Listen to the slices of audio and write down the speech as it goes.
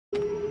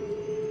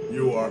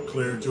You are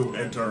clear to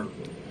enter.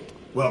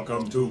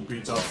 Welcome to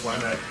Pizza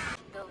Planet.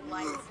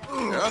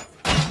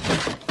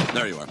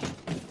 There you are.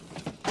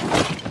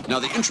 Now,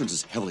 the entrance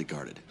is heavily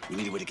guarded. We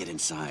need a way to get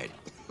inside.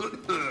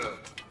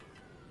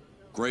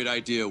 Great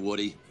idea,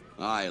 Woody.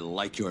 I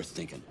like your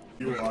thinking.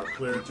 You are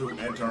clear to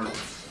enter.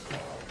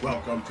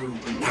 Welcome to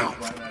Pizza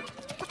Planet.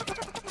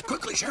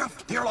 Quickly,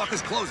 Sheriff. The airlock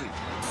is closing.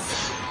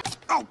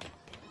 Oh!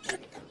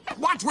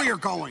 Watch where you're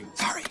going.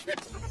 Sorry.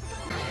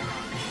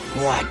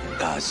 What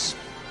a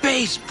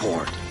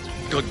spaceport!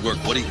 Good work,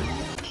 Woody.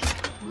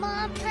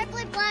 Mom, can I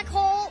play black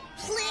hole?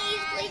 Please,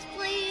 please,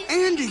 please.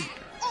 Andy!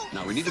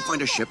 Now, we need to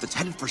find a ship that's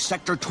headed for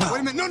Sector 12.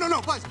 Wait a minute.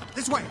 No, Buzz.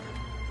 This way.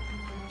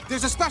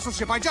 There's a special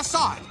ship. I just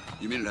saw it.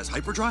 You mean it has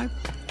hyperdrive?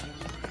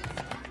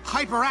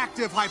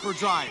 Hyperactive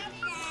hyperdrive.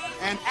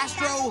 And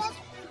astro...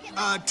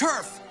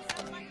 turf.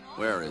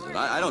 Where is it?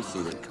 I don't see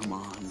it. Come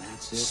on,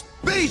 that's it.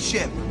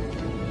 Spaceship!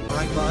 All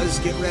right, Buzz,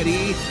 get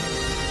ready.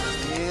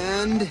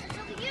 And...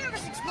 The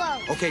universe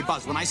explodes. Okay,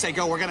 Buzz, when I say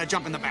go, we're gonna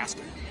jump in the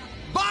basket.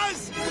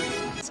 Buzz!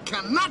 This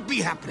cannot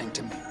be happening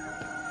to me.